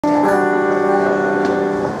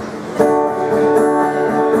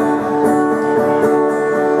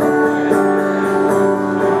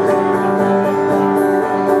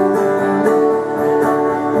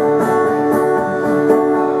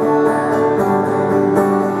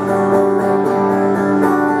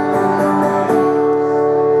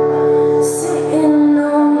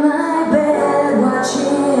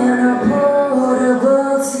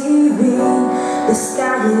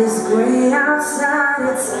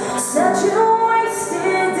Such a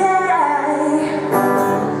wasted day.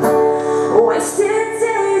 Wasted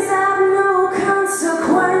days have no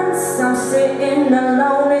consequence. I'm sitting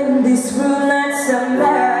alone in this room that's a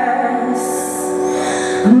mess.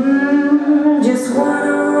 Just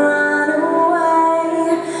wanna run away,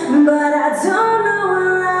 but I don't know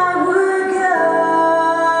where I would go.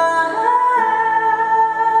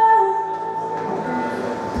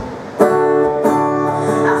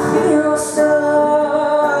 I feel so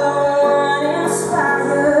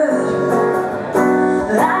uninspired.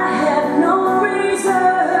 I have no reason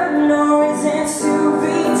to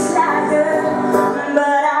be tired,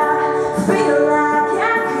 but I feel like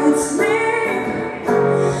I could sleep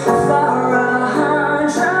for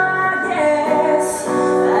 100 years,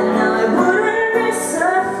 and I wouldn't miss a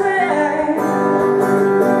thing.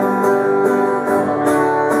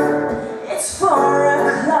 It's 4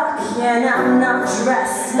 o'clock and I'm not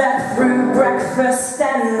dressed, left through breakfast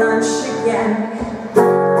and lunch again.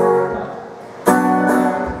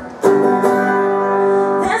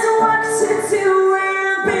 There's work to do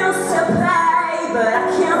and bills to pay, but I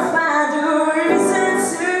can't find a reason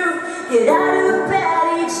to get out of bed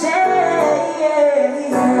each day.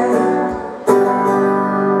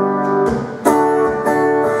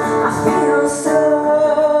 I feel so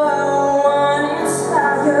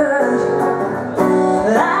uninspired.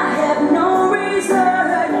 I have no reason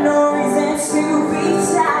to be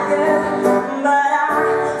tired, but I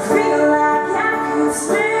feel like I could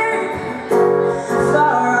sleep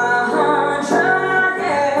for 100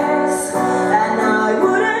 years, and I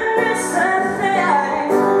wouldn't miss a thing.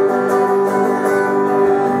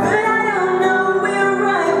 But I don't know where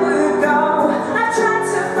I would go. I've tried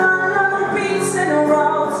to follow beats and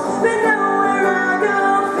roads, but nowhere I go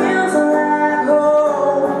feels like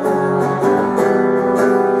home.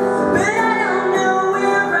 But I don't know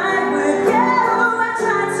where I would go. I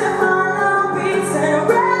tried to follow beats and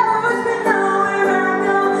roads, but nowhere I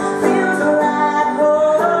go feels like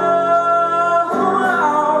home.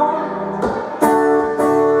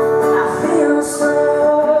 I feel so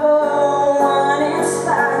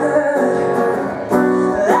uninspired.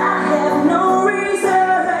 I have no reason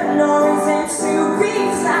to be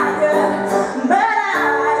tired, but I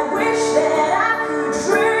wish that I could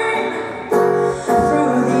dream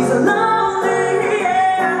through these lonely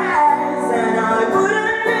years, and I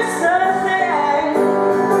wouldn't miss a thing.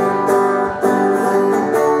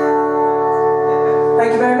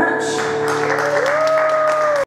 Thank you very much.